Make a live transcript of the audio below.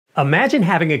Imagine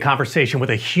having a conversation with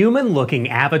a human-looking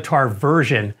avatar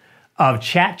version of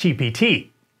ChatGPT,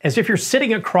 as if you're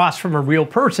sitting across from a real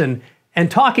person and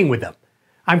talking with them.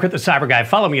 I'm Kurt the CyberGuy.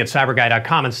 Follow me at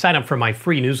cyberguy.com and sign up for my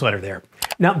free newsletter there.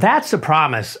 Now, that's the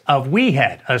promise of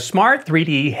WEHEAD, a smart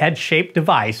 3D head-shaped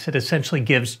device that essentially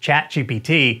gives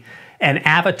ChatGPT an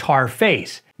avatar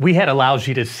face. WEHEAD allows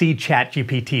you to see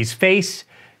ChatGPT's face,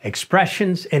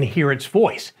 expressions, and hear its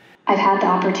voice. I've had the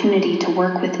opportunity to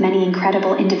work with many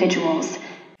incredible individuals.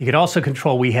 You can also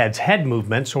control WEHEAD's head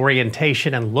movements,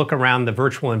 orientation, and look around the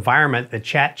virtual environment that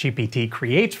ChatGPT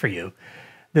creates for you.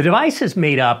 The device is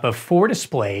made up of 4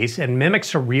 displays and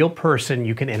mimics a real person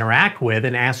you can interact with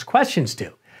and ask questions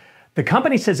to. The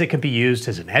company says it can be used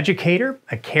as an educator,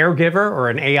 a caregiver, or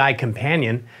an AI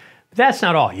companion. But that's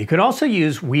not all. You can also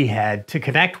use WEHEAD to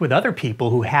connect with other people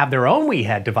who have their own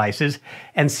WEHEAD devices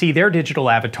and see their digital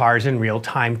avatars in real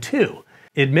time too.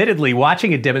 Admittedly,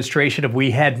 watching a demonstration of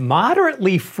WEHEAD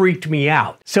moderately freaked me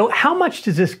out. So how much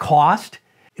does this cost?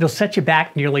 It'll set you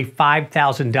back nearly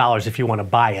 $5,000 if you want to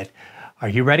buy it. Are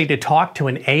you ready to talk to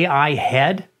an AI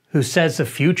head who says the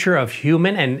future of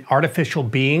human and artificial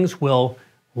beings will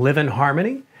live in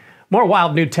harmony? More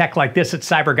wild new tech like this at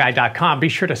cyberguy.com. Be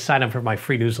sure to sign up for my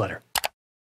free newsletter.